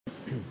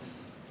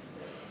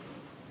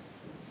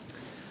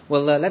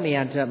Well, let me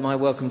add my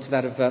welcome to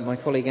that of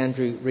my colleague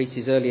Andrew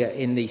Reese's earlier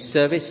in the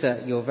service.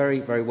 You're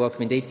very, very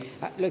welcome indeed.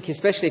 Look,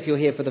 especially if you're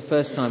here for the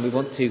first time, we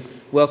want to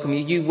welcome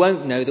you. You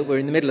won't know that we're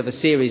in the middle of a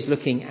series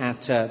looking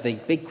at the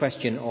big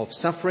question of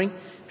suffering,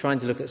 trying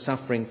to look at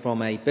suffering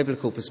from a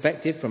biblical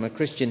perspective, from a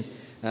Christian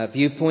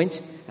viewpoint.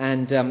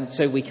 And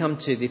so we come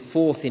to the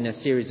fourth in a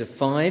series of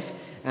 5.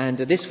 And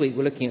this week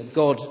we're looking at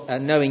God,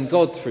 knowing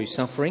God through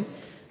suffering.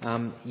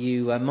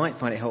 You might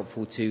find it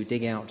helpful to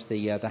dig out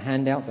the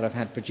handout that I've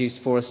had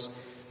produced for us,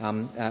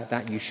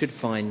 that you should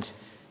find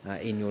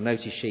in your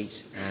notice sheet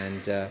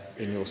and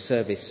in your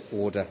service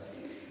order.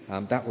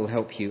 That will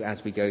help you as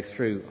we go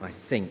through, I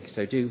think.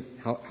 So do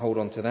hold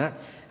on to that.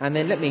 And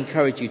then let me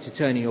encourage you to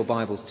turn in your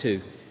Bibles to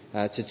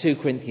 2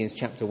 Corinthians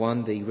chapter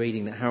 1, the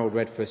reading that Harold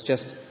read for us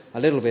just a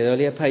little bit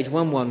earlier. Page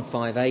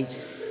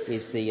 1158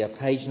 is the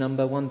page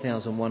number,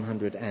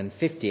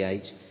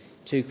 1158,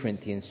 2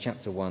 Corinthians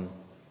chapter 1.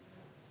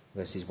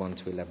 Verses 1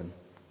 to 11.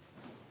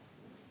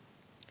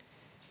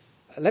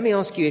 Let me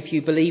ask you if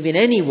you believe in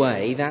any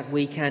way that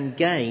we can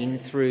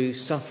gain through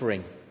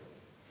suffering.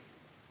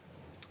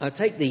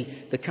 Take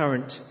the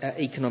current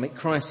economic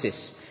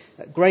crisis.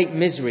 Great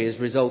misery has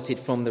resulted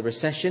from the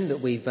recession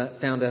that we've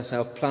found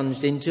ourselves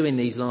plunged into in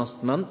these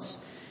last months.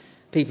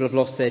 People have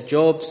lost their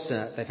jobs,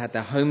 they've had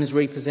their homes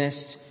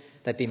repossessed,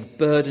 they've been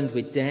burdened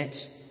with debt.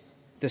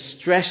 The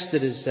stress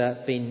that has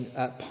been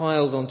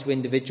piled onto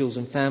individuals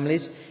and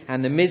families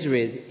and the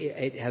misery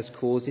it has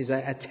caused is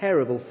a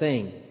terrible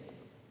thing.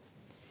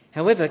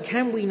 However,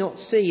 can we not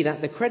see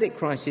that the credit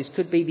crisis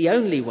could be the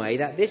only way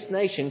that this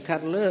nation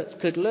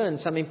could learn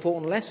some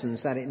important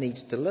lessons that it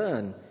needs to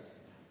learn?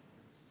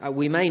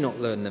 We may not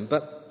learn them,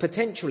 but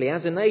potentially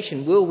as a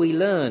nation will we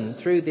learn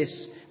through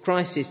this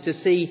crisis to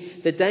see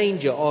the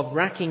danger of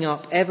racking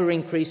up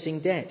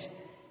ever-increasing debt,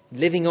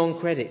 living on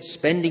credit,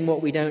 spending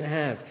what we don't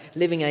have,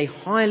 living a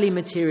highly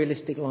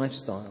materialistic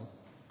lifestyle.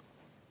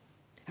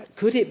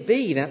 Could it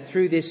be that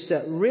through this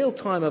real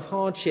time of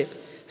hardship,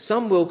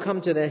 some will come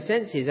to their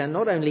senses and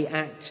not only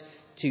act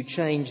to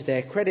change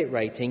their credit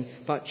rating,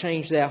 but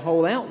change their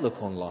whole outlook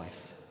on life?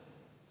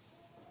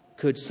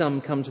 Could some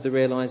come to the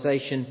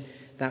realization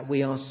that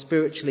we are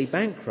spiritually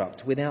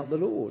bankrupt without the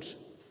Lord?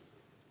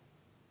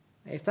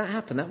 If that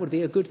happened, that would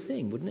be a good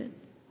thing, wouldn't it?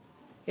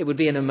 It would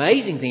be an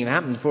amazing thing if it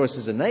happened for us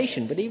as a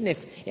nation, but even if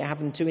it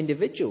happened to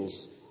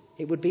individuals,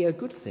 it would be a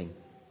good thing.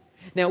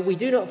 Now, we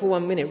do not for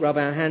 1 minute rub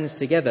our hands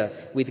together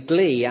with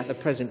glee at the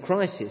present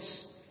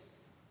crisis,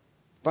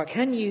 but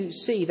can you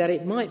see that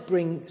it might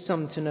bring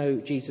some to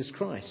know Jesus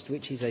Christ,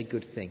 which is a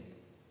good thing?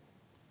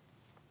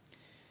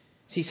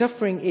 See,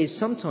 suffering is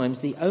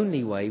sometimes the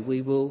only way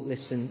we will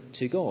listen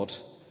to God.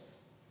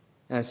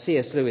 As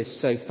C.S.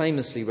 Lewis so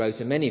famously wrote,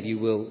 and many of you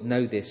will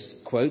know this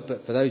quote,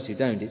 but for those who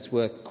don't, it's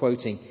worth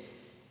quoting.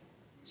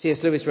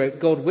 C.S. Lewis wrote,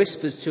 "God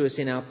whispers to us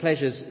in our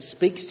pleasures,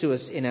 speaks to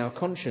us in our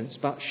conscience,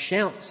 but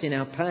shouts in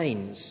our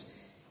pains.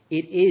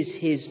 It is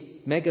his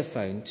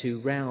megaphone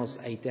to rouse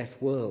a deaf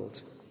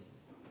world."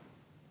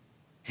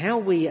 How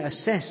we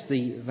assess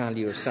the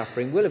value of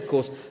suffering will, of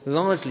course,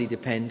 largely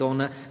depend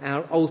on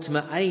our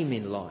ultimate aim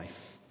in life.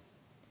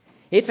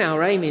 If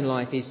our aim in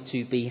life is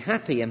to be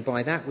happy, and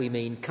by that we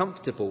mean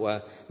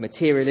comfortable,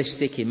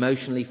 materialistic,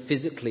 emotionally,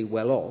 physically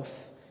well off,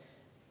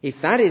 if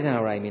that is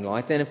our aim in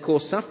life, then of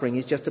course suffering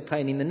is just a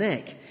pain in the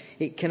neck.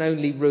 It can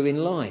only ruin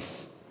life.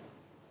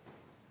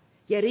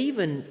 Yet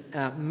even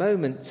a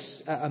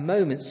moment's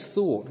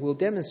thought will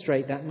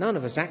demonstrate that none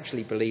of us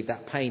actually believe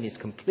that pain is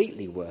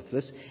completely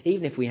worthless,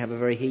 even if we have a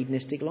very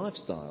hedonistic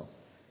lifestyle.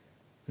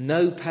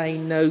 No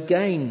pain, no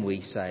gain,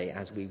 we say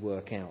as we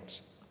work out.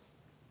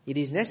 It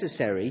is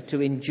necessary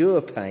to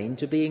endure pain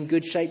to be in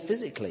good shape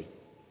physically.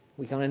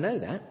 We kind of know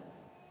that.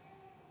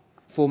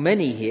 For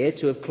many here,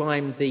 to have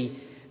climbed the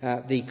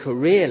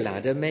career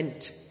ladder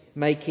meant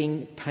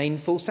making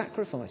painful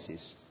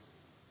sacrifices.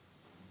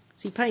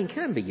 See, pain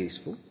can be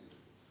useful,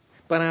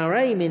 but our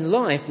aim in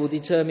life will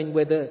determine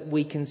whether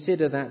we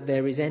consider that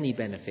there is any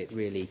benefit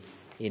really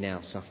in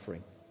our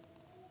suffering.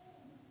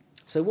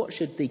 So what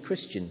should the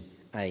Christian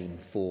aim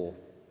for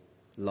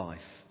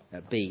life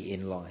be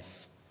in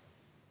life?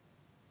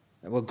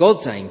 Well,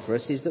 God's aim for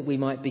us is that we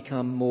might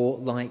become more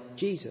like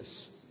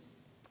Jesus.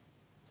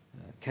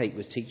 Kate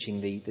was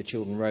teaching the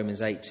children Romans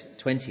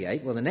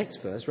 8:28. Well, the next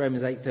verse,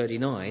 Romans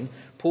 8:39,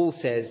 Paul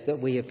says that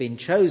we have been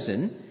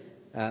chosen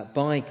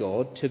by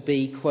God to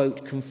be,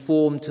 quote,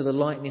 conformed to the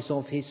likeness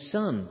of his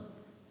Son.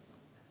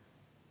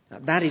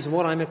 That is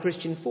what I'm a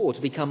Christian for,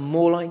 to become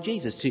more like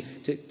Jesus,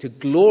 to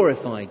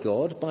glorify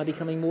God by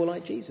becoming more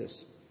like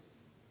Jesus.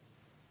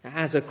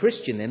 As a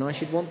Christian, then, I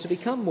should want to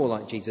become more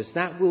like Jesus.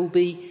 That will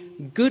be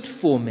good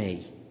for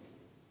me.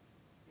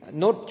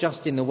 Not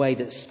just in the way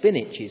that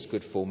spinach is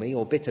good for me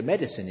or bitter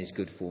medicine is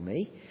good for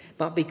me,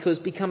 but because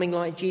becoming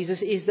like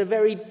Jesus is the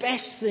very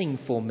best thing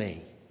for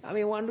me. I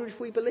mean, I wonder if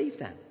we believe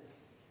that.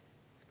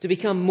 To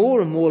become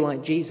more and more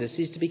like Jesus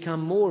is to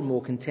become more and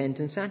more content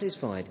and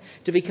satisfied.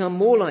 To become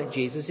more like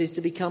Jesus is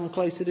to become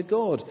closer to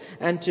God.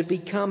 And to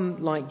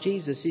become like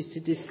Jesus is to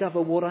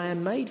discover what I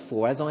am made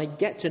for. As I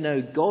get to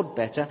know God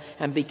better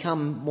and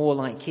become more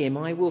like him,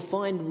 I will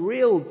find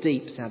real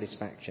deep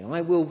satisfaction.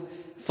 I will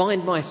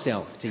find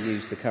myself, to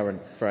use the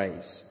current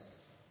phrase.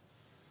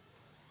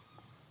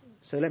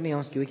 So let me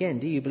ask you again,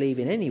 do you believe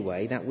in any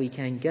way that we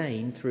can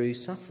gain through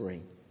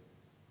suffering?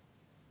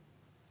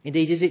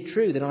 Indeed, is it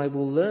true that I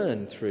will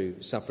learn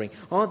through suffering?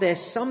 Are there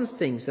some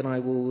things that I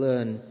will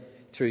learn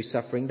through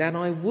suffering that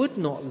I would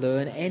not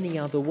learn any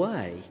other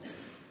way?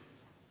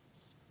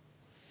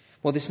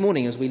 Well, this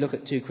morning as we look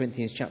at 2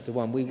 Corinthians chapter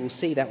 1, we will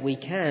see that we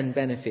can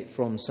benefit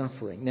from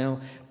suffering.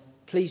 Now,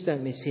 please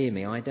don't mishear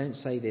me. I don't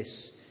say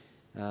this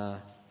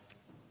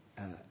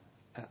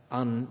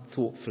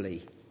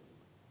unthoughtfully.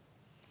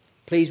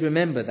 Please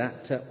remember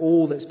that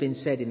all that's been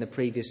said in the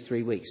previous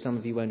 3 weeks, some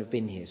of you won't have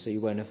been here, so you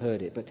won't have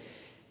heard it, but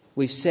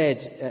we've said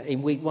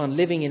in week 1,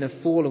 living in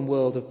a fallen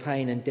world of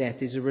pain and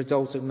death is a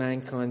result of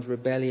mankind's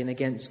rebellion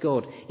against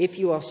God. If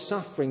you are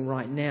suffering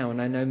right now,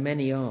 and I know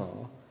many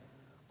are,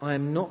 I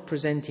am not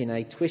presenting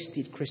a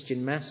twisted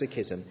Christian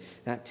masochism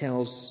that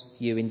tells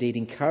you, indeed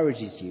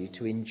encourages you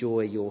to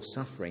enjoy your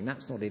suffering.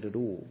 That's not it at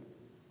all.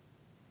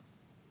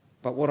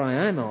 But what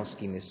I am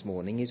asking this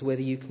morning is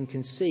whether you can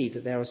conceive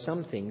that there are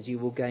some things you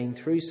will gain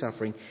through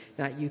suffering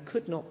that you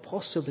could not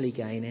possibly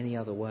gain any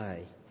other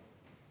way.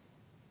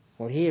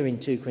 Well, here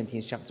in 2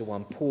 Corinthians chapter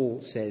 1,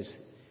 Paul says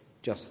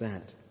just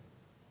that.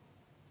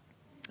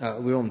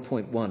 We're on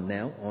point 1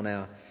 now on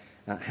our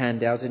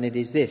handout, and it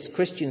is this: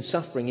 Christian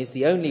suffering is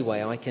the only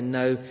way I can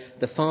know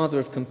the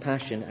Father of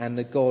compassion and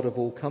the God of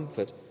all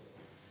comfort.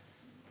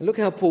 And look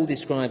how Paul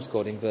describes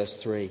God in verse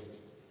 3.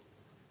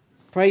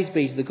 Praise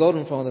be to the God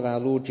and Father of our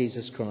Lord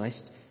Jesus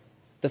Christ,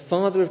 the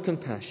Father of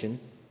compassion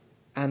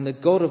and the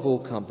God of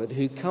all comfort,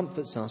 who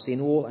comforts us in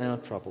all our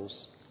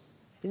troubles.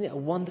 Isn't it a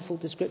wonderful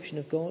description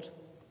of God?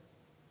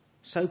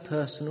 So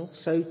personal,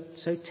 so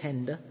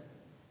tender.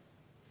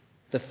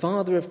 The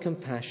Father of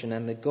compassion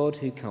and the God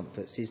who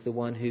comforts is the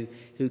one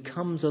who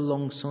comes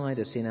alongside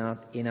us in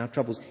our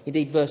troubles.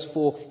 Indeed, verse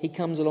 4, he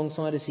comes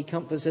alongside us, he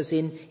comforts us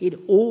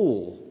in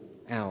all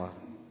our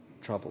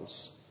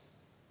troubles.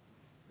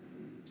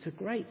 It's a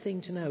great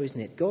thing to know, isn't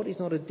it? God is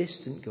not a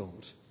distant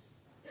God.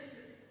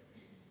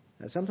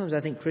 Now, sometimes I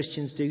think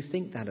Christians do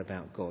think that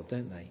about God,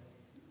 don't they?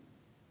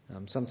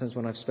 Sometimes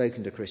when I've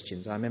spoken to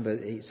Christians, I remember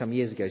some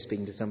years ago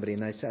speaking to somebody,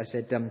 and I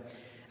said,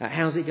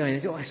 how's it going? They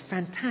said, oh, it's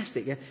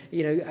fantastic.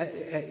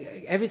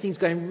 Everything's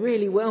going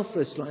really well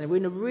for us. We're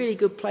in a really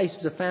good place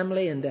as a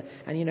family, and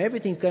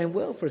everything's going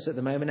well for us at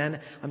the moment, and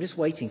I'm just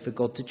waiting for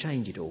God to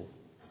change it all.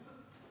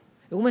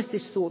 Almost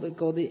this thought that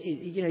God,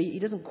 he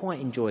doesn't quite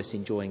enjoy us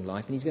enjoying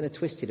life, and he's going to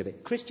twist it a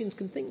bit. Christians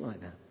can think like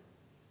that.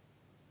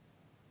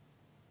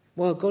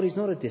 Well, God is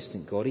not a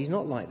distant God. He's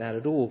not like that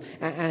at all.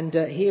 And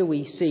here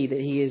we see that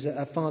he is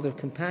a Father of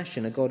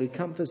compassion, a God who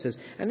comforts us.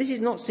 And this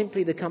is not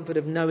simply the comfort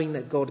of knowing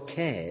that God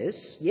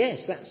cares.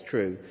 Yes, that's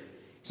true.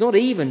 It's not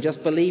even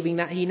just believing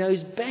that he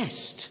knows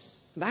best.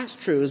 That's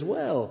true as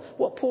well.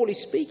 What Paul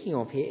is speaking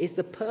of here is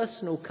the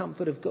personal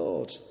comfort of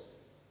God.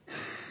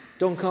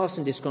 Don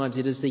Carson describes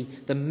it as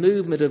the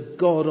movement of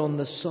God on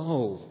the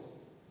soul.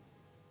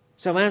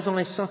 So as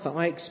I suffer,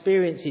 I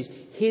experience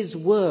his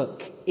work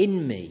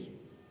in me.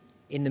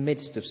 In the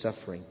midst of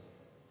suffering,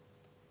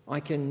 I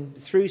can,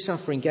 through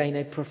suffering, gain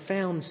a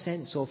profound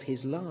sense of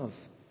his love,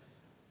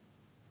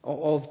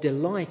 of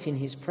delight in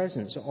his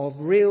presence, of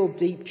real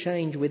deep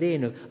change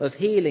within, of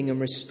healing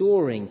and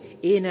restoring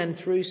in and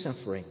through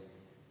suffering.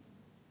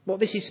 What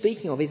this is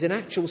speaking of is an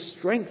actual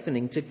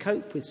strengthening to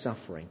cope with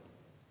suffering.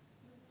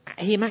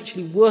 Him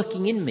actually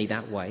working in me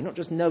that way, not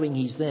just knowing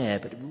he's there,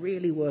 but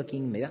really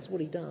working in me. That's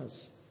what he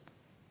does.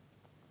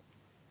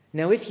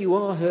 Now, if you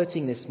are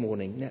hurting this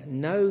morning,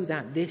 know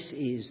that this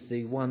is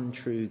the one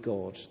true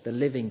God, the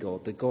living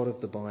God, the God of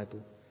the Bible.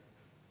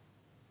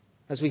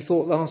 As we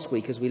thought last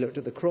week as we looked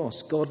at the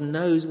cross, God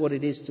knows what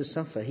it is to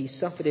suffer. He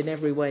suffered in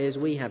every way as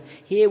we have.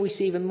 Here we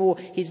see even more.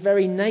 His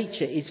very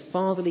nature is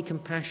fatherly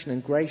compassion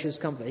and gracious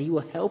comfort. He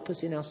will help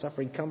us in our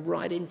suffering, come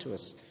right into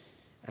us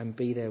and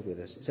be there with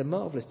us. It's a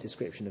marvellous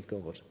description of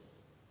God.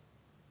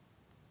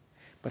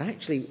 But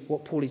actually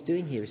what Paul is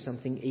doing here is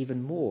something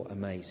even more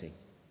amazing.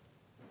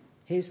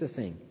 Here's the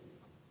thing.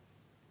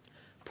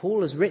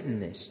 Paul has written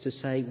this to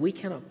say we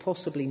cannot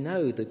possibly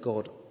know the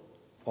God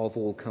of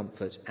all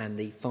comfort and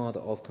the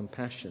Father of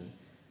compassion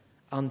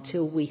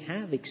until we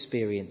have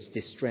experienced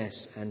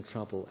distress and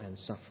trouble and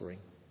suffering.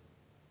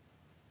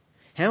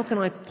 How can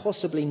I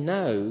possibly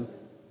know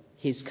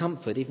his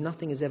comfort if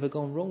nothing has ever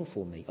gone wrong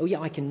for me? Oh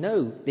yeah, I can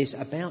know this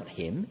about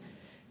him,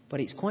 but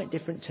it's quite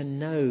different to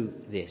know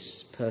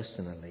this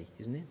personally,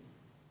 isn't it?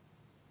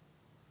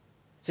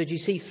 So do you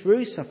see,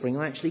 through suffering,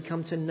 I actually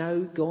come to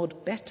know God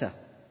better.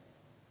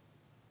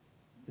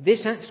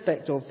 This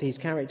aspect of his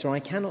character I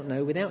cannot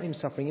know without him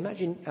suffering.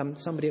 Imagine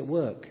somebody at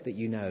work that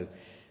you know.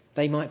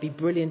 They might be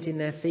brilliant in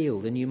their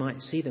field and you might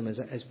see them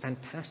as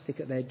fantastic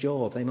at their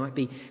job. They might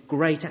be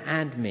great at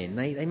admin.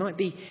 They might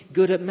be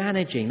good at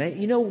managing.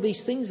 You know all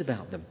these things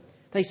about them.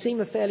 They seem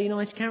a fairly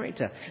nice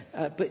character.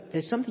 But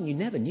there's something you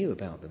never knew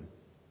about them.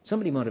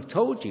 Somebody might have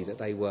told you that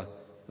they were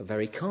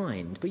very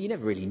kind, but you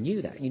never really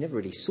knew that. You never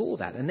really saw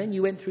that. And then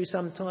you went through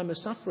some time of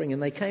suffering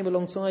and they came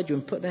alongside you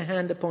and put their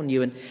hand upon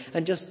you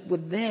and just were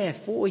there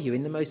for you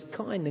in the most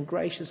kind and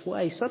gracious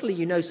way. Suddenly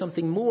you know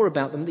something more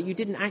about them that you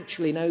didn't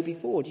actually know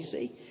before. Do you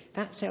see?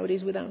 That's how it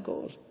is without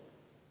God,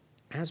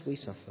 as we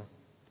suffer.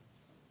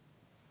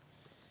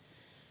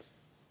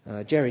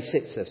 Jerry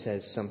Sitzer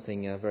says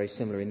something very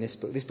similar in this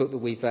book that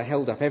we've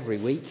held up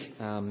every week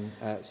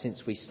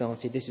since we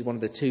started. This is one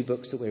of the 2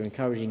 books that we're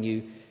encouraging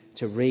you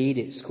to read.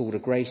 It's called A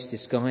Grace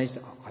Disguised.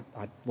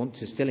 I want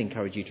to still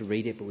encourage you to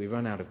read it, but we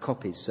run out of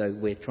copies, so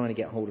we're trying to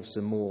get hold of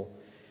some more.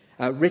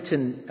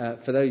 Written,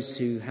 for those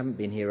who haven't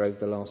been here over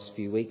the last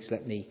few weeks,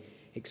 let me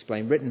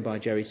explain. Written by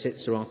Jerry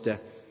Sitzer after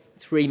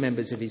 3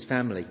 members of his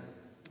family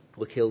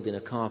were killed in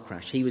a car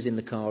crash. He was in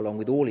the car along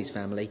with all his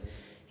family.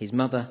 His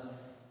mother,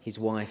 his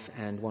wife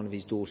and one of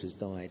his daughters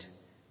died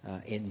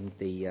in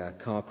the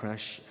car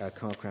crash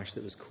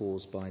that was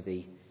caused by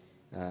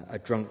a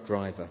drunk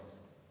driver.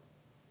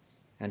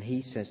 And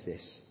he says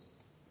this: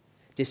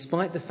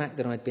 despite the fact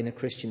that I'd been a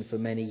Christian for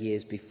many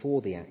years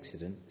before the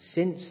accident,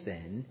 since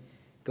then,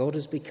 God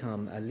has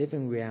become a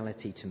living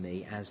reality to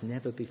me as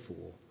never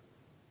before.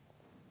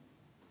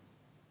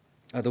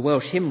 The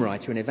Welsh hymn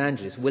writer and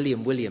evangelist,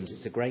 William Williams,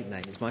 it's a great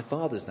name. It's my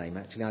father's name,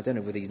 actually. I don't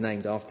know whether he's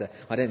named after.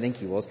 I don't think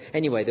he was.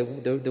 Anyway,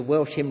 the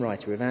Welsh hymn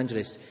writer,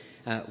 evangelist,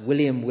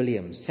 William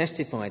Williams,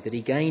 testified that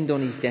he gained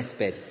on his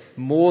deathbed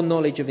more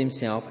knowledge of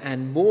himself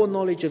and more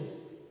knowledge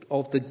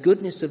of the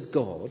goodness of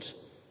God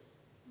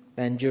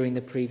than during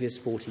the previous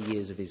 40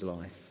 years of his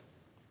life.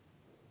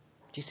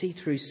 Do you see,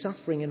 through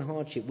suffering and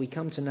hardship, we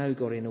come to know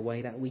God in a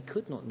way that we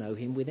could not know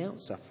him without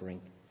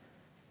suffering.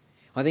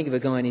 I think of a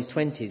guy in his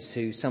 20s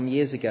who some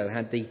years ago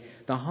had the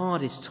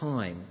hardest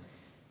time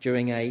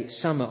during a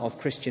summer of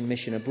Christian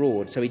mission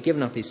abroad. So he'd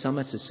given up his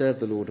summer to serve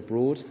the Lord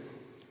abroad.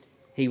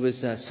 He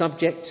was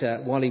subject,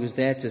 while he was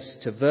there,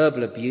 to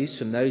verbal abuse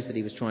from those that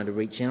he was trying to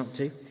reach out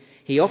to.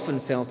 He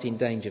often felt in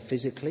danger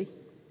physically.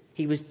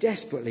 He was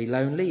desperately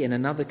lonely in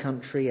another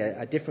country,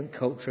 a different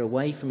culture,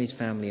 away from his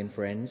family and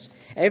friends.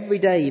 Every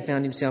day he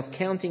found himself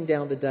counting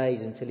down the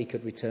days until he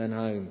could return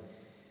home.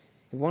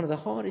 One of the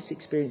hardest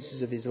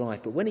experiences of his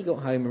life. But when he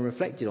got home and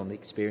reflected on the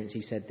experience,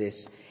 he said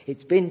this: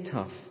 it's been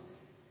tough,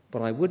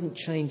 but I wouldn't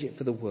change it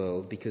for the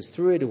world, because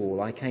through it all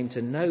I came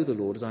to know the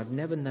Lord as I've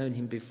never known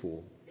him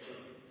before.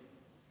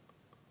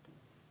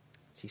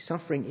 See,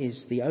 suffering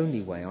is the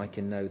only way I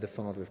can know the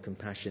Father of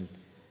compassion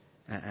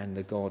and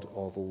the God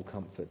of all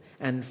comfort.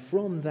 And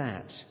from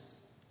that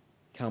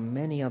come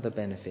many other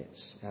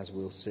benefits, as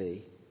we'll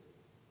see.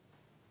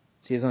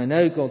 See, as I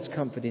know God's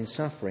comfort in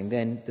suffering,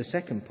 then the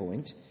second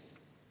point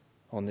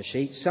on the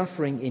sheet: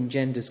 suffering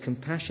engenders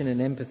compassion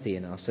and empathy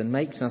in us and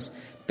makes us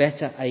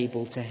better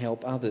able to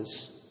help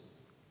others.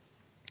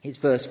 It's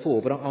verse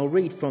 4, but I'll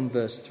read from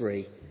verse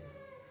 3.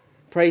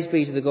 Praise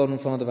be to the God and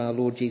Father of our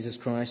Lord Jesus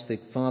Christ, the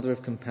Father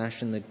of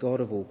compassion, the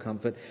God of all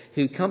comfort,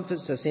 who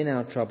comforts us in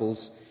our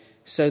troubles,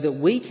 so that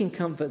we can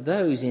comfort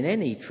those in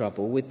any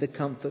trouble with the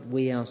comfort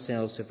we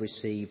ourselves have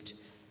received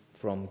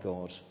from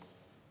God.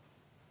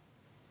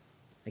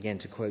 Again,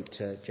 to quote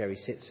Jerry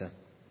Sitzer,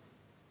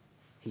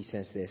 he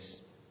says this: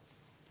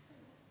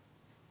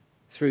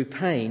 through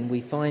pain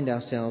we find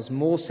ourselves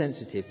more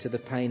sensitive to the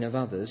pain of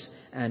others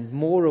and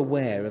more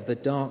aware of the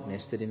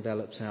darkness that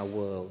envelops our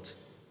world.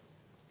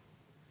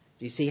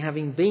 You see,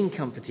 having been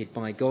comforted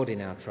by God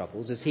in our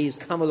troubles, as he has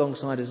come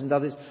alongside us and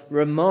done this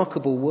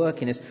remarkable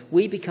work in us,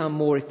 we become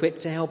more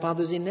equipped to help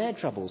others in their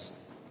troubles.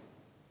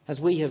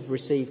 As we have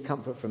received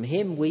comfort from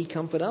him, we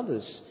comfort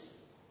others.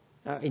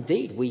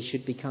 Indeed, we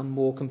should become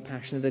more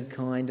compassionate and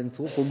kind and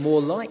thoughtful,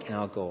 more like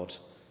our God,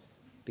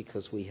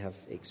 because we have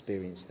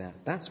experienced that.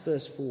 That's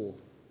verse 4.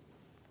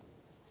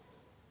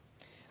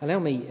 Allow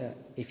me,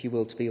 if you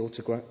will, to be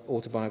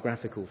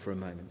autobiographical for a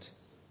moment.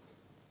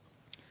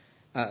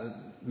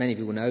 Many of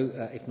you will know,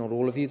 if not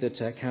all of you,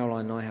 that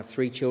Caroline and I have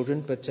 3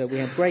 children, but we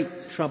had great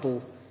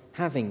trouble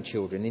having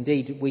children.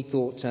 Indeed, we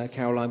thought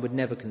Caroline would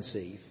never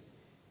conceive.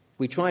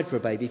 We tried for a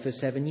baby for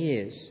 7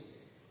 years.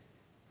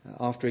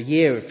 After a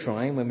year of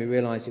trying, when we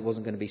realised it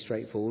wasn't going to be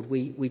straightforward,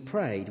 we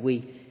prayed.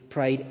 We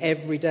prayed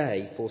every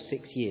day for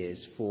 6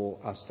 years for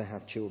us to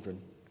have children.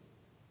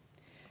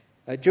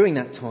 During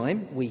that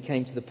time, we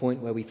came to the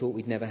point where we thought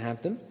we'd never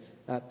have them.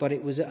 But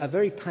it was a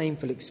very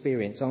painful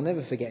experience. I'll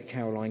never forget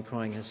Caroline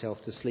crying herself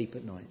to sleep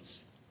at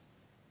nights.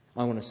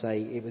 I want to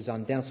say it was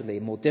undoubtedly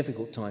a more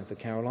difficult time for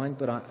Caroline,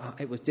 but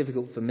it was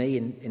difficult for me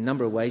in a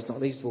number of ways, not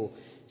least for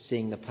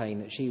seeing the pain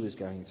that she was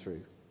going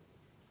through.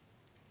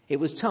 It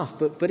was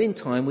tough, but in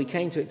time we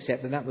came to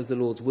accept that was the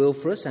Lord's will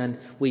for us, and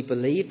we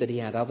believed that he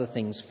had other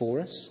things for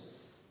us.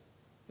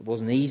 It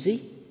wasn't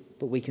easy,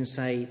 but we can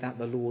say that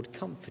the Lord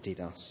comforted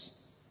us.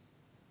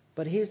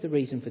 But here's the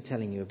reason for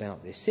telling you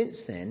about this.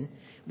 Since then,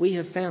 we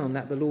have found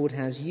that the Lord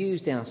has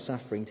used our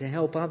suffering to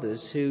help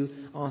others who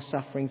are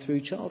suffering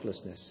through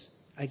childlessness.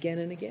 Again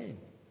and again,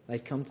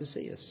 they've come to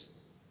see us.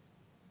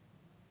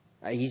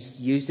 He's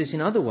used this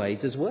in other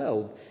ways as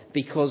well,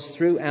 because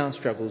through our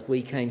struggles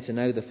we came to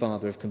know the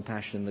Father of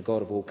compassion and the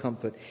God of all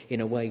comfort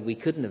in a way we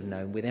couldn't have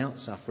known without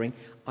suffering.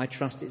 I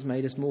trust it's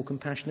made us more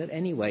compassionate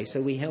anyway,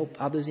 so we help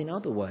others in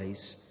other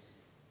ways.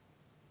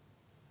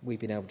 We've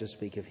been able to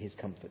speak of his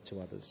comfort to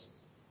others.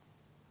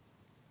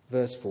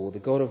 Verse 4, the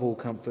God of all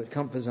comfort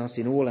comforts us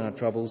in all our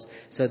troubles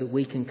so that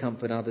we can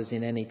comfort others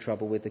in any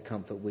trouble with the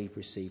comfort we've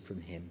received from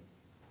him.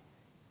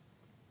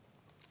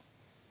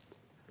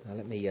 Now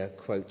let me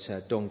quote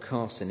Don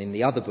Carson in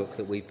the other book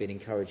that we've been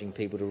encouraging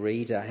people to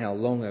read, How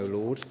Long, O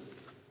Lord?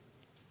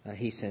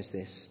 He says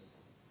this: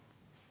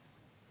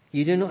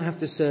 "You do not have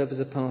to serve as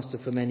a pastor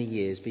for many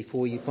years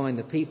before you find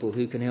the people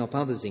who can help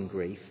others in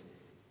grief,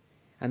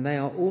 and they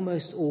are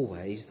almost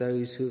always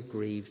those who have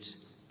grieved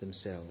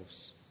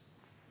themselves."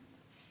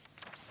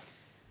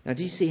 Now,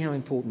 do you see how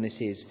important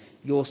this is?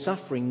 Your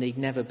suffering need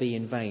never be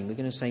in vain. We're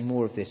going to say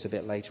more of this a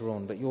bit later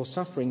on, but your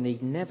suffering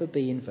need never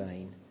be in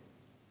vain.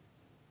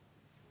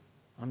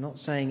 I'm not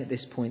saying at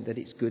this point that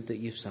it's good that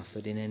you've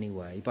suffered in any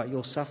way, but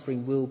your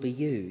suffering will be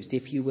used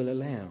if you will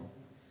allow.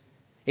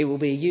 It will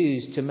be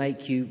used to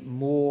make you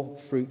more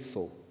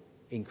fruitful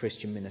in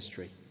Christian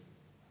ministry.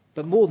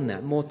 But more than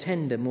that, more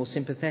tender, more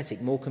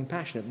sympathetic, more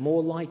compassionate,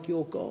 more like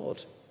your God.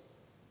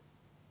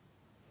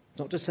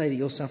 Not to say that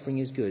your suffering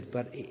is good,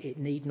 but it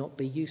need not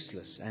be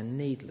useless and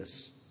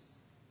needless.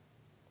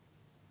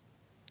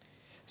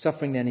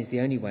 Suffering, then, is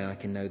the only way I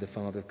can know the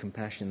Father of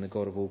compassion and the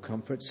God of all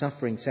comfort.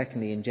 Suffering,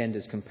 secondly,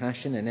 engenders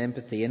compassion and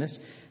empathy in us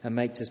and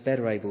makes us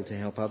better able to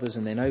help others.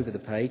 And then over the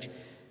page,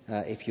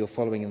 if you're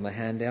following in the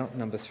handout,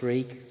 number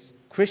 3,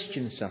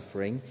 Christian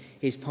suffering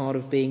is part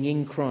of being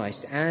in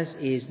Christ, as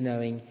is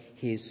knowing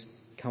his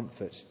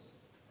comfort.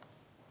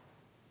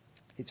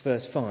 It's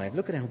verse 5.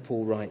 Look at how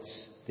Paul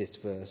writes this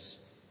verse.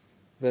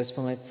 Verse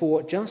 5,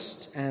 "For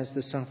just as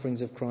the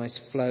sufferings of Christ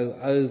flow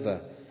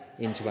over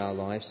into our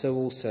lives, so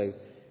also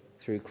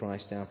through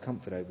Christ our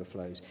comfort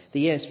overflows."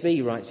 The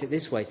ESV writes it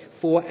this way: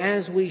 "For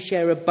as we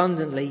share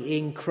abundantly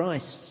in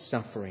Christ's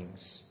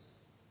sufferings."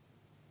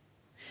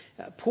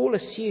 Paul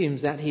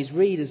assumes that his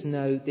readers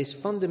know this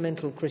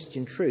fundamental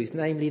Christian truth,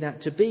 namely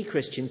that to be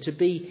Christian, to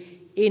be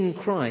in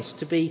Christ,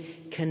 to be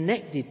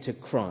connected to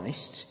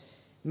Christ,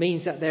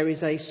 means that there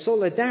is a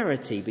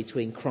solidarity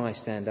between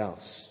Christ and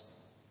us.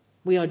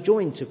 We are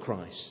joined to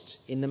Christ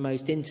in the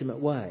most intimate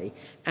way,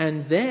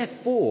 and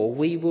therefore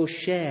we will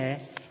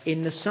share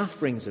in the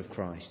sufferings of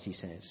Christ, he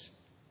says.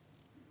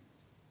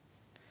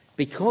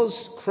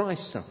 Because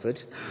Christ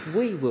suffered,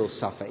 we will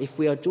suffer if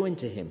we are joined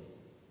to him.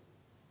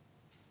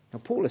 Now,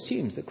 Paul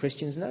assumes that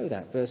Christians know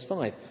that. Verse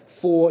 5,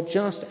 "For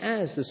just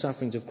as the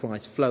sufferings of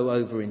Christ flow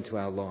over into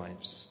our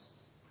lives."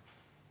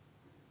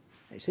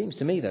 It seems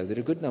to me, though, that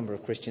a good number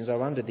of Christians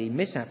are under the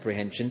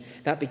misapprehension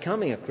that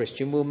becoming a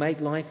Christian will make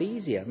life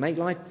easier, make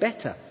life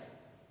better,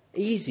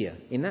 easier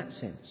in that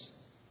sense.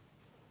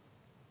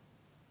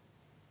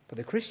 But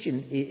the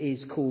Christian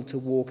is called to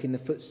walk in the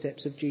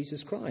footsteps of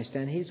Jesus Christ,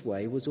 and his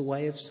way was a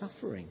way of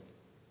suffering.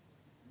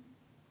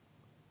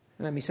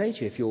 And let me say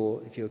to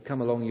you, if you've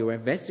come along, you're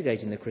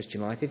investigating the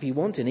Christian life, if you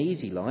want an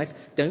easy life,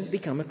 don't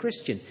become a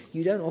Christian.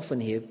 You don't often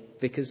hear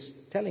vicars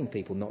telling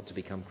people not to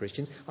become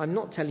Christians. I'm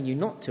not telling you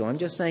not to. I'm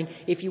just saying,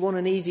 if you want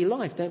an easy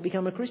life, don't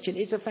become a Christian.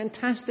 It's a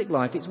fantastic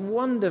life. It's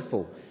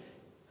wonderful.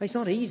 It's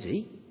not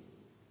easy.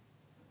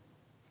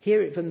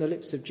 Hear it from the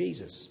lips of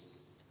Jesus.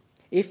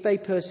 "If they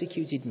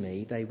persecuted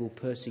me, they will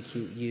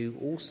persecute you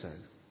also."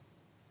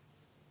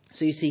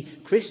 So you see,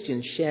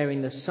 Christians share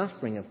in the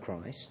suffering of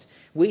Christ.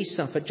 We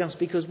suffer just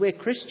because we're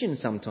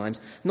Christians sometimes,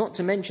 not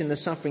to mention the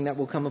suffering that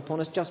will come upon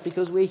us just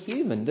because we're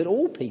human, that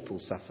all people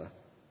suffer.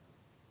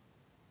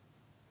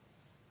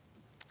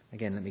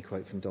 Again, let me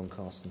quote from Don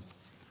Carson.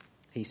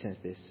 He says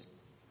this: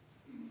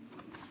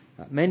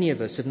 "Many of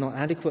us have not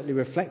adequately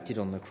reflected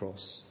on the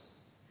cross.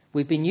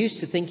 We've been used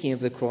to thinking of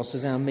the cross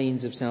as our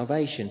means of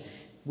salvation.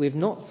 We've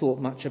not thought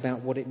much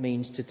about what it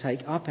means to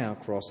take up our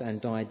cross and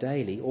die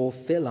daily, or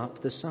fill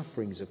up the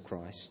sufferings of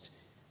Christ.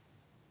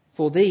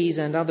 For these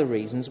and other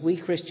reasons, we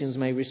Christians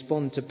may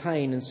respond to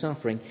pain and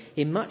suffering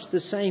in much the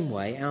same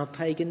way our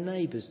pagan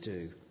neighbours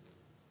do."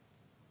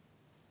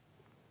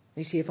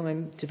 You see, if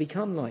I'm to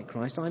become like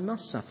Christ, I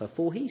must suffer,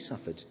 for he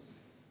suffered.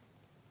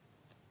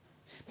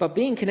 But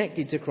being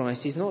connected to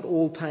Christ is not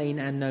all pain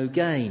and no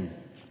gain.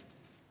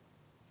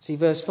 See,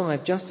 verse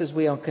 5, "Just as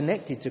we are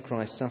connected to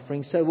Christ's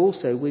suffering, so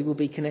also we will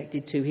be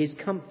connected to his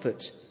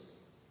comfort."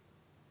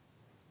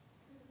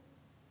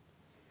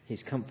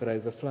 His comfort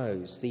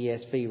overflows. The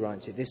ESV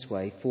writes it this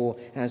way: "For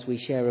as we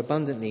share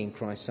abundantly in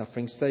Christ's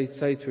suffering, so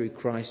through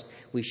Christ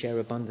we share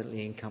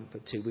abundantly in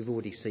comfort too." We've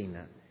already seen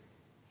that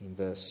in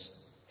verse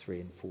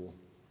 3 and 4.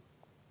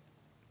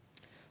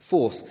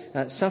 Fourth,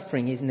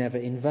 suffering is never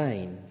in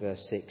vain,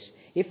 verse 6.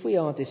 If we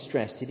are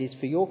distressed, it is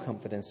for your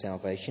comfort and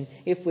salvation.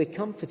 If we're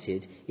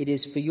comforted, it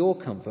is for your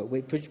comfort,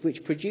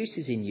 which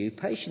produces in you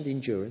patient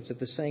endurance of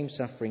the same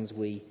sufferings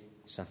we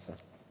suffer.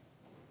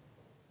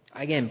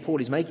 Again,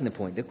 Paul is making the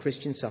point that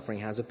Christian suffering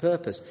has a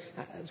purpose.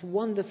 That's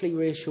wonderfully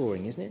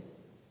reassuring, isn't it?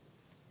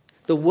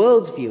 The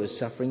world's view of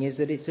suffering is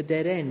that it's a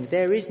dead end.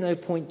 There is no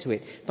point to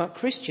it. But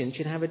Christians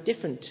should have a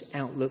different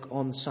outlook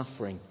on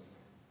suffering.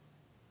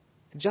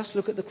 Just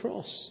look at the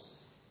cross.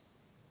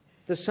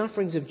 The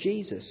sufferings of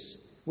Jesus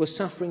were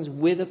sufferings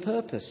with a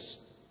purpose.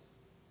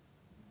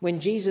 When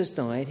Jesus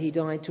died, he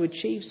died to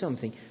achieve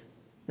something.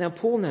 Now,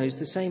 Paul knows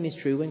the same is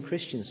true when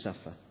Christians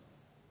suffer.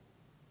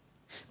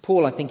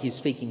 Paul, I think, is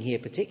speaking here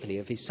particularly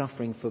of his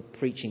suffering for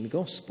preaching the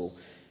gospel.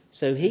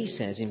 So he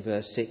says in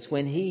verse 6,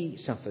 when he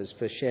suffers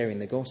for sharing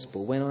the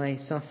gospel, when I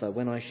suffer,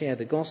 when I share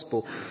the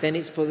gospel, then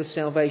it's for the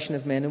salvation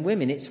of men and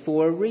women. It's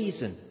for a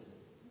reason.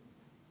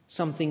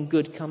 Something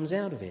good comes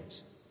out of it.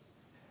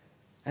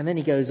 And then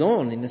he goes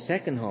on in the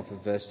second half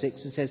of verse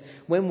 6 and says,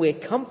 when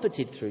we're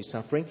comforted through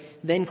suffering,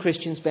 then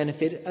Christians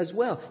benefit as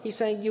well. He's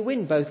saying you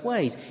win both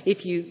ways.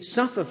 If you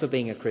suffer for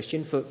being a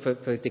Christian,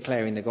 for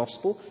declaring the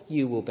gospel,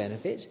 you will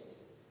benefit.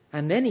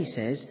 And then he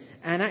says,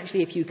 and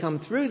actually if you come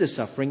through the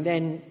suffering,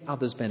 then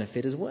others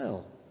benefit as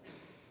well.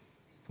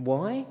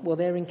 Why? Well,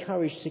 they're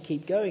encouraged to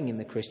keep going in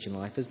the Christian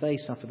life as they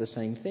suffer the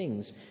same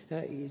things.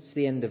 It's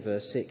the end of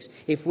verse 6.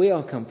 If we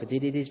are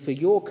comforted, it is for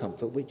your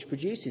comfort, which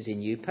produces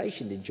in you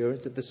patient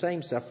endurance of the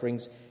same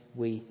sufferings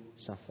we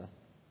suffer.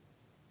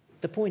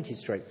 The point is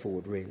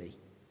straightforward, really.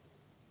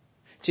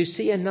 To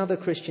see another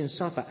Christian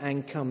suffer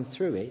and come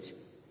through it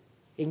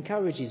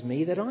encourages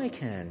me that I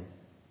can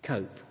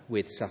cope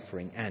with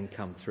suffering and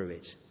come through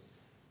it,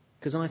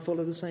 because I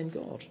follow the same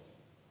God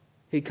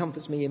who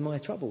comforts me in my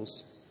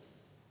troubles.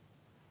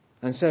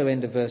 And so,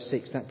 end of verse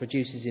 6, that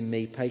produces in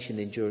me patient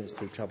endurance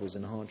through troubles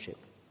and hardship.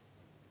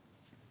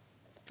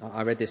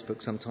 I read this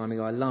book some time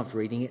ago. I loved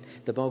reading it.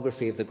 The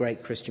biography of the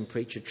great Christian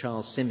preacher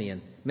Charles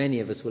Simeon.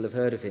 Many of us will have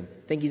heard of him.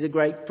 I think he's a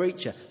great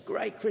preacher,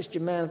 great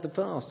Christian man of the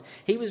past.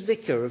 He was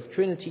vicar of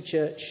Trinity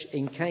Church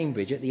in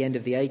Cambridge at the end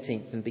of the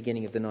 18th and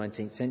beginning of the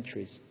 19th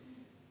centuries.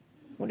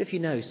 I wonder if you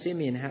know,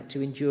 Simeon had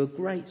to endure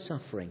great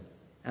suffering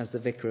as the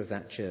vicar of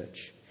that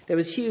church. There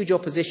was huge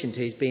opposition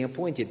to his being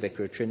appointed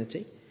vicar of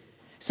Trinity.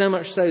 So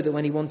much so that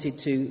when he wanted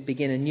to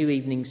begin a new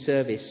evening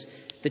service,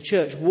 the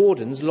church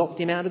wardens locked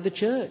him out of the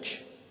church.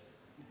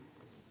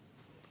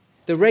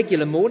 The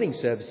regular morning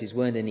services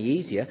weren't any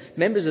easier.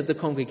 Members of the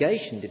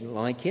congregation didn't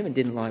like him and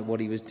didn't like what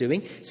he was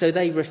doing, so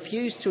they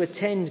refused to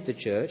attend the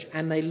church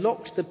and they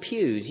locked the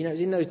pews. You know, it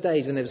was in those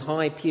days when there was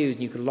high pews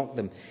and you could lock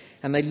them.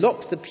 And they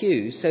locked the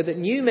pews so that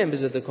new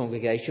members of the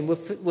congregation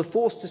were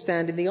forced to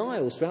stand in the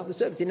aisles throughout the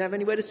service. Didn't have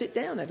anywhere to sit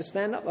down. They had to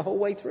stand up the whole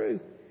way through.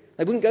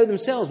 They wouldn't go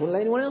themselves, wouldn't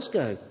let anyone else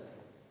go.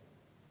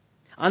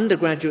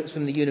 Undergraduates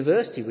from the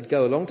university would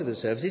go along to the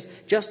services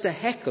just to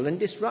heckle and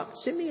disrupt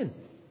Simeon.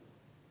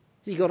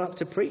 As he got up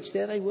to preach,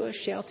 there they were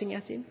shouting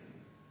at him.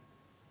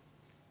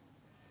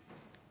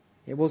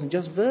 It wasn't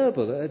just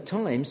verbal. At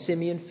times,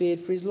 Simeon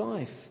feared for his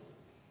life.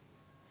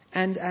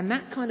 And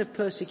that kind of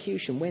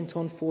persecution went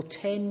on for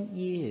 10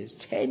 years.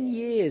 10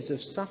 years of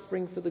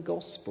suffering for the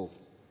gospel.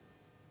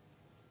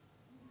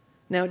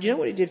 Now, do you know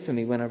what it did for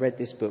me when I read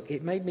this book?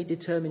 It made me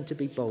determined to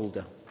be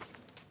bolder.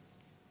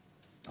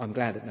 I'm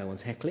glad that no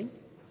one's heckling.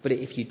 But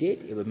if you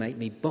did, it would make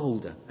me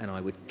bolder and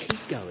I would keep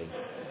going.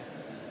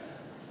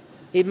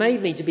 It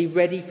made me to be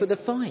ready for the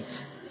fight.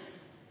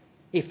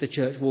 If the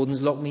church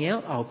wardens lock me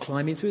out, I'll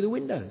climb in through the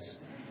windows.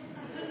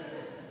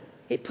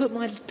 It put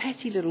my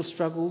petty little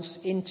struggles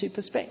into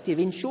perspective.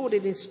 In short,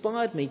 it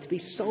inspired me to be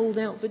sold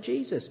out for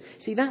Jesus.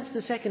 See, that's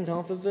the second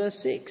half of verse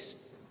 6.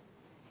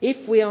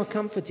 If we are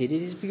comforted,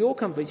 it is for your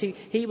comfort. See,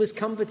 he was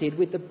comforted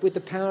with the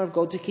power of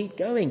God to keep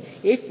going.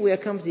 If we are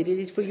comforted, it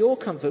is for your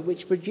comfort,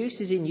 which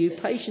produces in you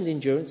patient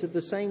endurance of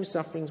the same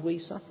sufferings we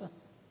suffer.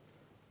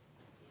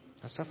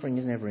 Our suffering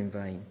is never in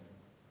vain.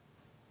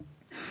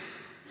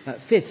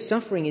 Fifth,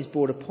 suffering is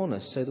brought upon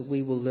us so that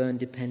we will learn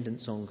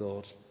dependence on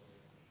God.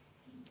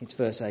 It's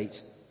verse 8.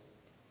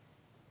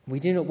 We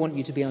do not want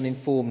you to be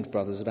uninformed,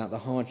 brothers, about the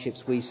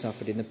hardships we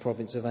suffered in the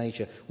province of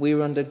Asia. We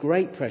were under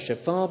great pressure,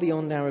 far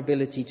beyond our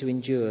ability to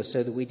endure,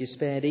 so that we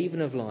despaired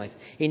even of life.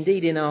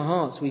 Indeed, in our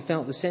hearts we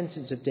felt the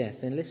sentence of death.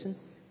 Then listen.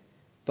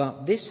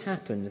 But this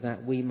happened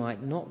that we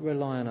might not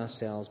rely on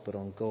ourselves, but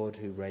on God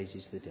who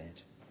raises the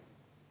dead.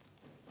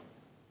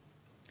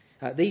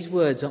 These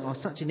words are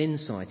such an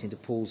insight into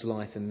Paul's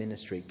life and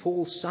ministry.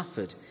 Paul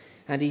suffered.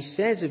 And he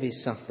says of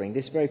his suffering,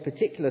 this very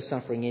particular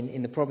suffering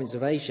in the province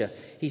of Asia,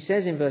 he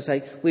says in verse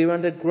 8, we were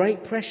under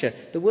great pressure.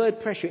 The word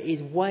pressure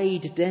is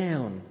weighed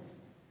down.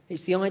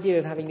 It's the idea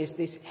of having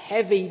this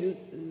heavy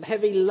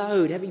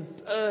load, heavy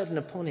burden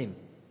upon him.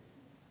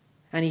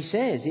 And he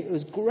says it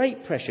was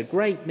great pressure,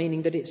 great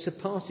meaning that it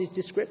surpasses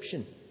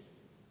description.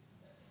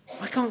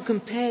 I can't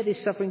compare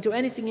this suffering to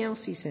anything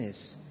else, he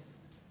says.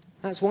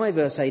 That's why,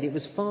 verse 8, it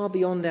was far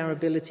beyond our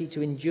ability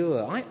to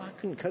endure. I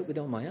couldn't cope with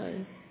it on my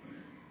own.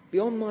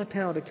 Beyond my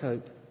power to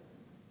cope.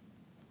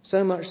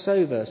 So much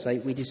so, verse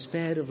 8, we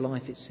despaired of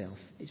life itself.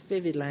 It's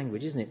vivid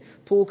language, isn't it?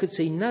 Paul could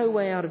see no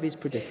way out of his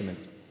predicament.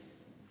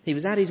 He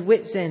was at his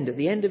wit's end, at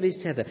the end of his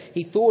tether.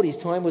 He thought his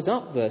time was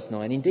up, verse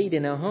 9. Indeed,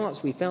 in our hearts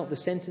we felt the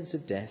sentence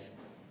of death.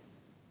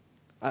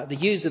 The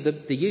use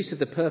of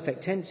the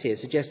perfect tense here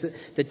suggests that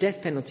the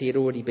death penalty had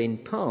already been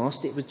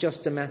passed. It was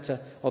just a matter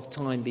of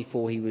time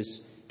before he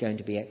was going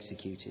to be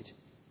executed.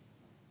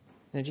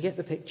 Now, do you get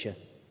the picture?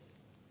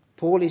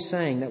 Paul is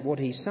saying that what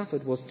he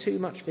suffered was too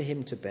much for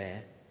him to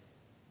bear.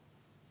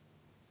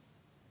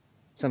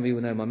 Some of you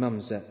will know my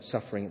mum's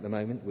suffering at the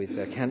moment with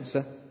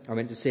cancer. I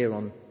went to see her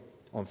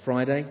on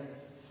Friday,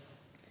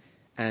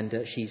 and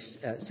she's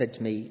said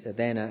to me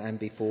then and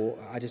before,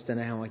 I just don't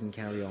know how I can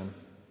carry on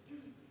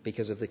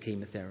because of the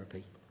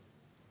chemotherapy.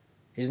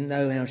 She doesn't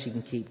know how she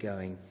can keep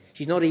going.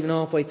 She's not even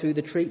halfway through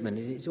the treatment.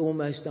 It's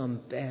almost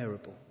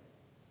unbearable.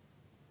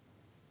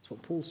 That's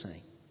what Paul's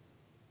saying.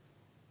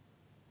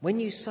 When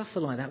you suffer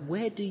like that,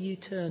 where do you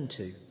turn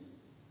to?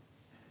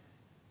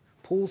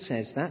 Paul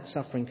says that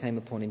suffering came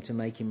upon him to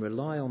make him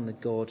rely on the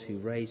God who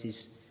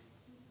raises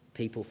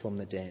people from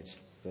the dead.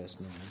 Verse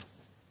 9.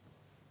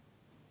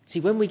 See,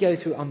 when we go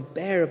through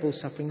unbearable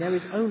suffering, there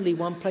is only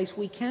one place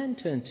we can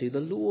turn to, the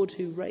Lord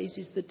who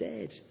raises the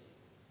dead.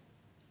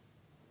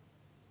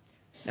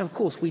 Now, of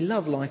course, we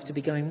love life to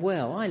be going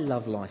well. I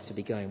love life to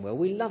be going well.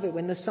 We love it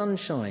when the sun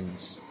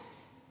shines.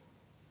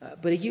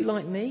 But are you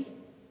like me?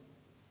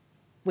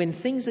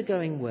 When things are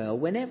going well,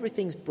 when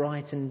everything's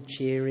bright and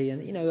cheery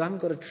and, I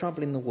haven't got a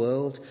trouble in the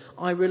world,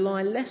 I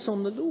rely less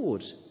on the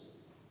Lord. Isn't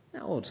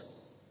that odd?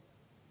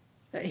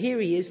 Here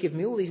he is giving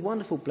me all these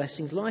wonderful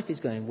blessings, life is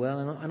going well,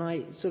 and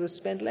I sort of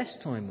spend less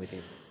time with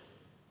him.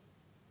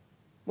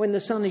 When the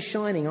sun is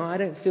shining, I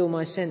don't feel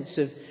my sense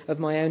of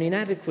my own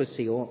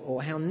inadequacy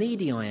or how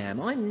needy I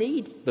am. I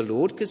need the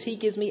Lord because he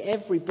gives me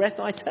every breath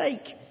I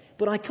take.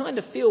 But I kind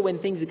of feel when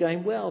things are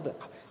going well that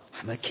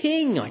I'm a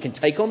king, I can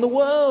take on the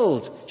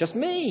world, just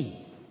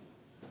me.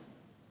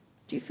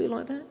 Do you feel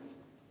like that?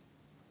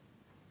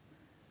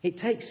 It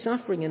takes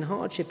suffering and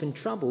hardship and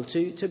trouble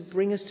to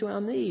bring us to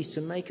our knees,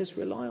 to make us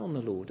rely on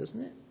the Lord,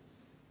 doesn't it?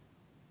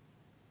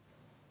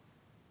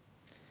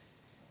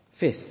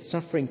 Fifth,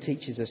 suffering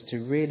teaches us to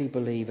really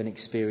believe and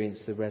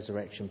experience the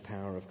resurrection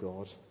power of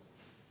God.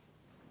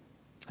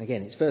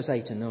 Again, it's verse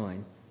 8 and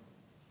 9.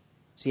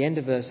 It's the end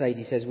of verse 8.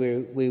 He says,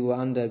 we were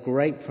under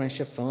great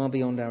pressure, far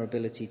beyond our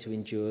ability to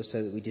endure,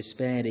 so that we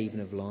despaired even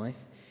of life.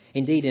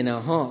 Indeed, in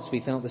our hearts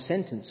we felt the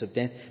sentence of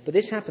death. But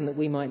this happened that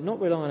we might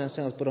not rely on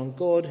ourselves, but on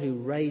God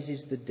who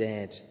raises the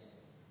dead.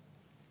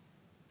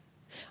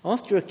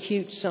 After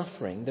acute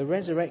suffering, the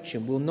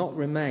resurrection will not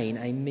remain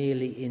a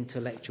merely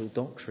intellectual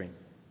doctrine.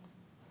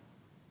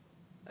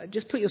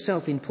 Just put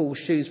yourself in Paul's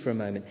shoes for a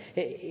moment.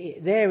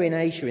 There in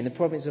Asia, in the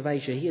province of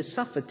Asia, he has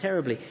suffered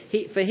terribly.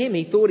 For him,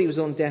 he thought he was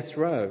on death's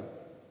row.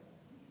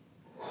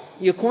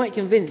 You're quite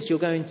convinced you're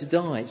going to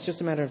die. It's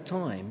just a matter of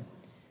time.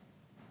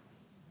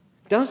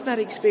 Does that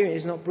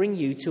experience not bring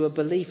you to a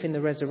belief in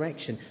the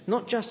resurrection?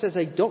 Not just as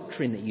a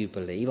doctrine that you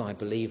believe, I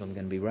believe I'm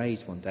going to be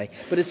raised one day,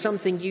 but as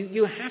something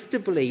you have to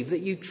believe, that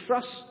you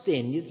trust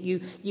in,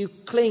 you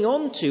cling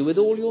on to with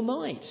all your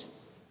might.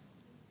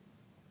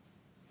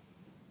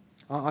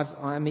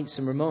 I meet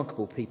some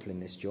remarkable people in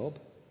this job.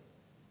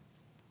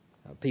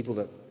 People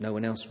that no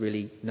one else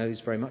really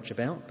knows very much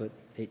about, but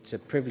it's a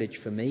privilege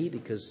for me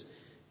because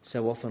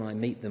so often I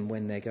meet them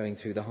when they're going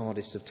through the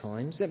hardest of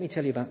times. Let me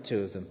tell you about two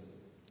of them.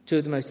 Two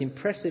of the most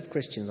impressive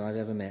Christians I've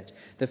ever met.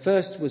 The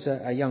first was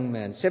a young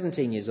man,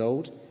 17 years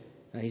old.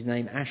 His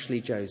name,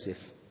 Ashley Joseph.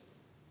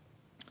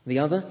 The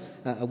other,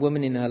 a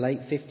woman in her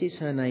late 50s,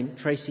 her name,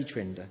 Tracy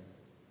Trinder.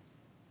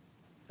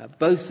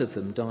 Both of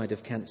them died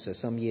of cancer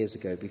some years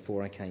ago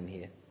before I came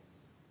here.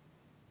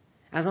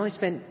 As I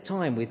spent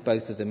time with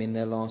both of them in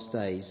their last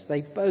days,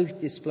 they both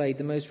displayed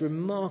the most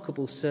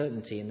remarkable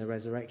certainty in the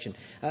resurrection.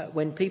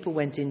 When people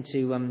went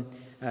into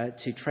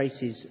to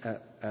Tracy's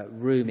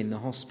room in the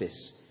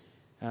hospice,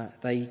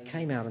 they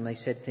came out and they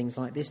said things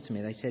like this to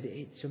me. They said,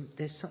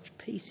 there's such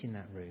peace in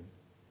that room.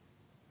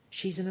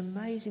 She's an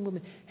amazing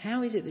woman.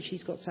 How is it that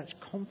she's got such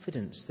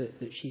confidence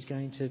that she's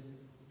going to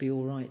be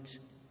all right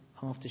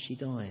after she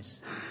dies?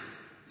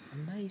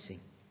 Amazing.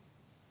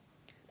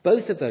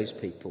 Both of those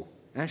people,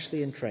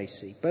 Ashley and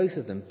Tracy, both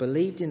of them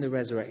believed in the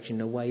resurrection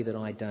in a way that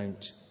I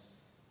don't.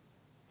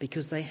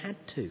 Because they had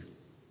to.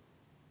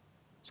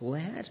 That's all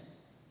they had.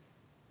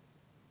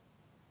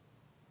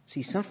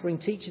 See, suffering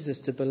teaches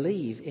us to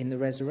believe in the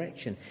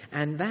resurrection,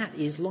 and that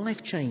is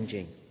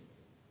life-changing.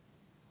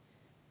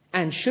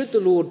 And should the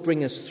Lord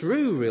bring us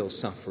through real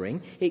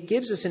suffering, it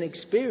gives us an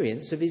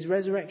experience of his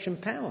resurrection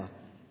power.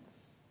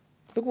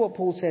 Look what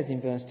Paul says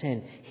in verse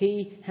 10.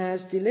 He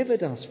has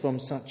delivered us from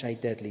such a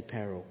deadly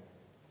peril.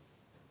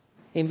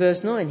 In verse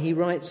 9, he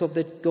writes of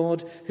the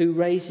God who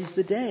raises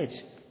the dead.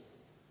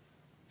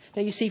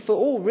 Now you see, for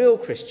all real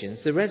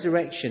Christians, the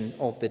resurrection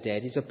of the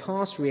dead is a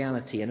past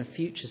reality and a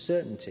future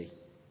certainty.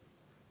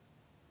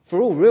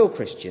 For all real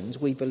Christians,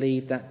 we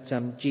believe that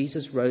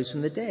Jesus rose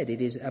from the dead.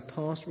 It is a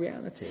past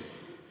reality.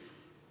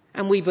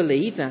 And we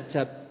believe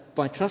that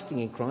by trusting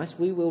in Christ,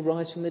 we will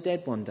rise from the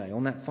dead one day,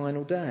 on that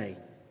final day.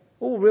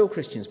 All real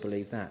Christians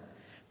believe that.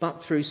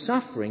 But through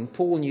suffering,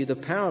 Paul knew the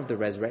power of the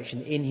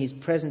resurrection in his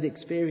present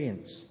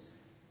experience.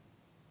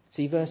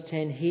 See, verse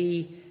 10,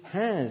 he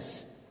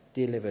has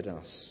delivered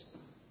us.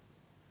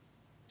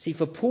 See,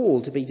 for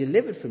Paul to be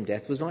delivered from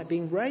death was like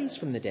being raised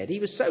from the dead. He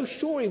was so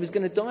sure he was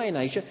going to die in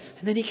Asia,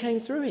 and then he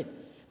came through it.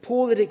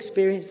 Paul had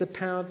experienced the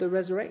power of the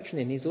resurrection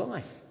in his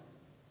life.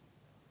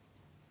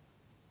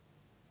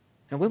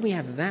 And when we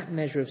have that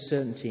measure of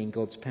certainty in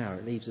God's power,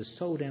 it leaves us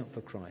sold out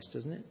for Christ,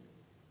 doesn't it?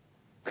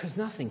 Because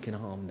nothing can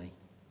harm me.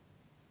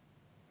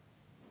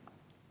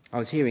 I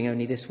was hearing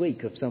only this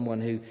week of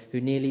someone who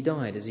nearly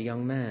died as a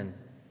young man.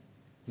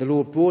 The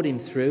Lord brought him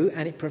through,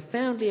 and it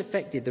profoundly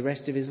affected the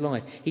rest of his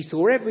life. He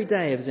saw every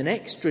day as an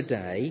extra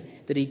day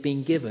that he'd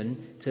been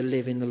given to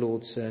live in the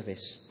Lord's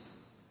service.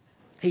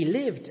 He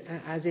lived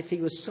as if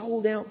he was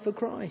sold out for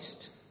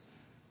Christ,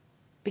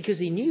 because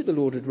he knew the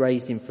Lord had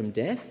raised him from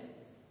death,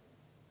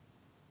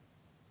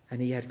 and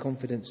he had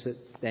confidence that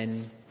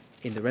then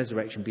in the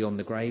resurrection beyond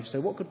the grave.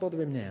 So what could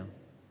bother him now?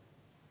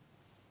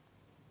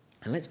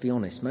 And let's be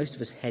honest, most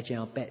of us hedge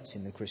our bets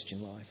in the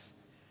Christian life.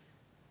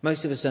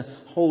 Most of us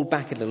hold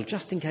back a little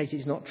just in case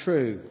it's not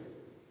true.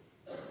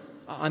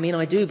 I mean,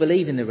 I do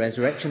believe in the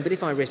resurrection, but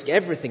if I risk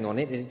everything on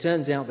it and it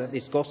turns out that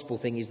this gospel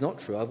thing is not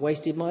true, I've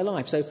wasted my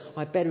life. So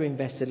I better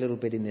invest a little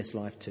bit in this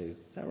life too.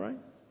 Is that right?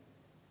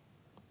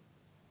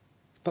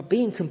 But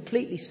being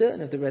completely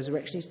certain of the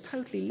resurrection is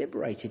totally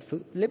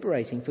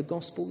liberating for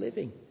gospel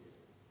living.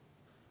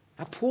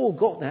 Now, Paul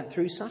got that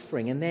through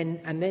suffering and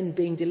then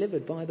being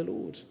delivered by the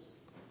Lord.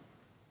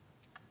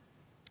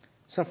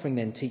 Suffering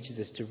then teaches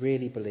us to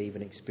really believe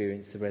and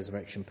experience the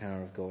resurrection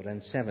power of God.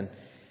 And 7,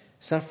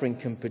 suffering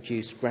can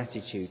produce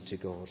gratitude to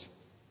God.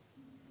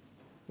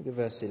 Look at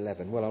verse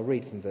 11. Well, I'll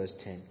read from verse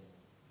 10.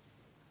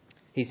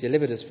 He's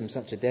delivered us from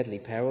such a deadly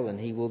peril, and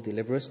he will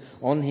deliver us.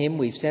 On him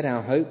we've set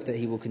our hope that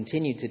he will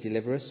continue to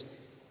deliver us,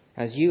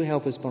 as you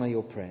help us by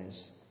your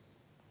prayers.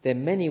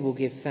 Then many will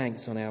give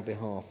thanks on our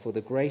behalf for the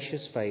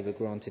gracious favour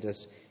granted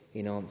us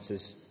in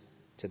answers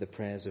to the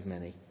prayers of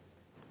many.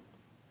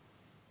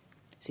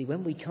 See,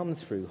 when we come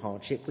through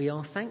hardship, we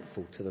are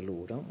thankful to the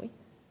Lord, aren't we?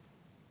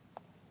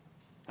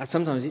 And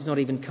sometimes it's not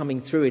even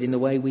coming through it in the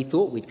way we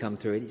thought we'd come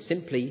through it. It's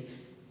simply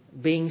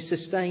being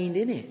sustained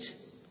in it.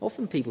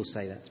 Often people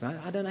say that to me.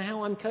 I don't know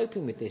how I'm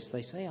coping with this.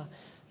 They say,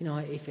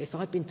 if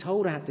I'd been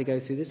told I had to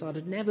go through this, I'd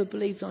have never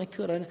believed I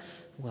could.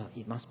 Well,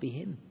 it must be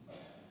him.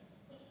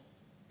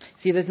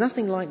 See, there's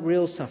nothing like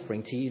real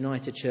suffering to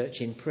unite a church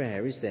in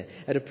prayer, is there?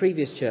 At a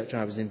previous church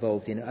I was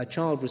involved in, a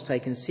child was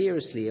taken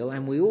seriously ill,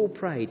 and we all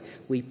prayed.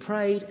 We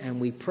prayed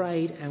and we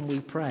prayed and we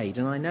prayed.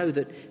 And I know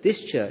that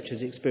this church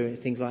has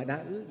experienced things like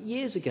that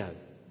years ago.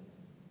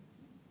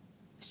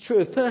 It's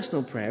true of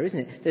personal prayer, isn't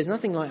it? There's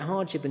nothing like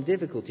hardship and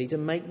difficulty to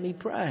make me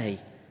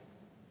pray.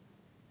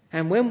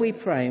 And when we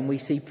pray and we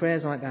see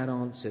prayers like that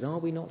answered, are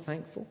we not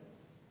thankful?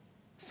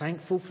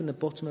 Thankful from the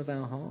bottom of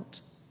our heart?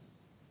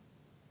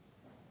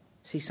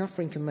 See,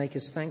 suffering can make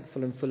us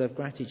thankful and full of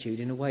gratitude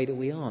in a way that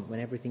we aren't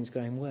when everything's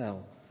going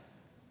well.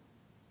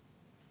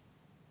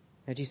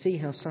 Now, do you see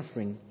how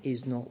suffering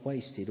is not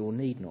wasted or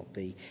need not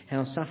be?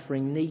 How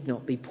suffering need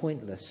not be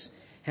pointless?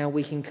 How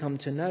we can come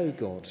to know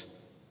God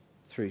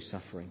through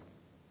suffering?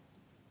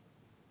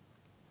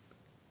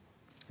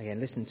 Again,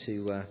 listen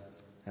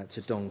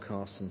to Don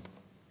Carson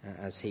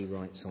as he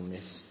writes on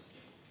this.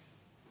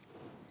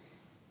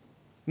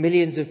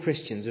 Millions of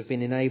Christians have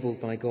been enabled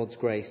by God's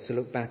grace to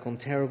look back on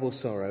terrible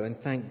sorrow and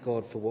thank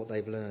God for what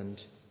they've learned.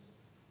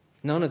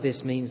 None of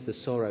this means the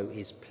sorrow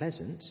is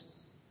pleasant.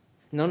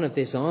 None of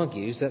this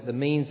argues that the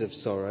means of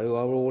sorrow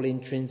are all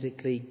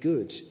intrinsically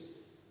good.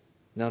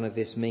 None of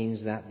this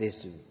means that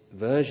this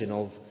version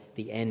of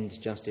the end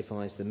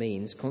justifies the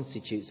means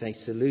constitutes a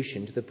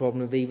solution to the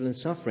problem of evil and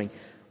suffering.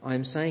 I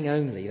am saying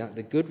only that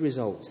the good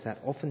results that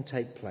often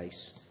take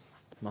place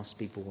must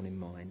be borne in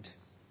mind.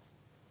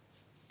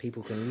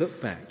 People can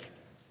look back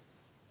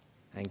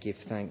and give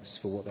thanks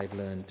for what they've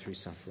learned through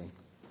suffering.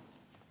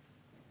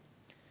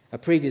 A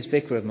previous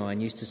vicar of mine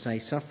used to say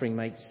suffering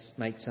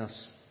makes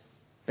us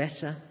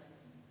better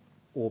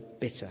or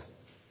bitter.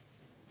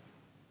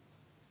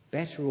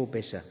 Better or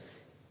bitter.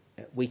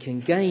 We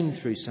can gain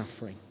through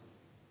suffering.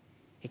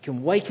 It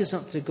can wake us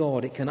up to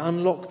God. It can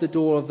unlock the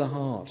door of the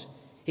heart.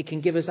 It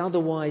can give us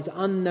otherwise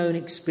unknown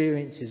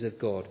experiences of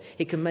God.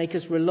 It can make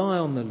us rely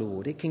on the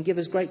Lord. It can give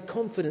us great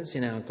confidence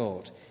in our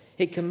God.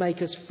 It can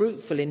make us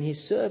fruitful in his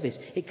service.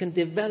 It can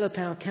develop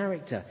our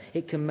character.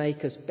 It can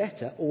make us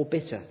better or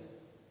bitter.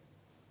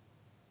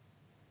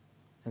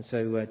 And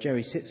so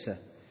Jerry Sitzer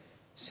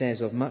says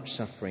of much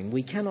suffering,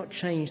 we cannot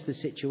change the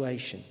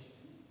situation,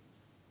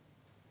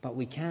 but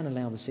we can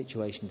allow the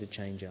situation to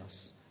change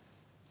us.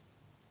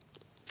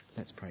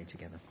 Let's pray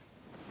together.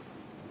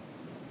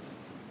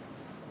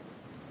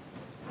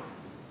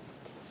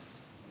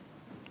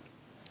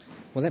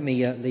 Well, let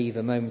me leave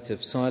a moment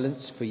of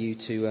silence for you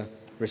to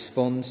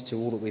respond to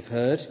all that we've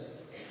heard.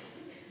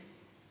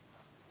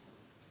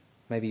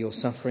 Maybe you're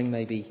suffering,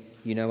 maybe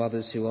you know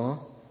others who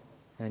are.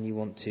 and you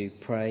want to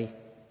pray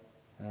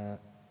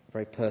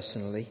very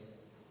personally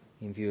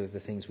in view of the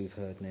things we've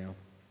heard now.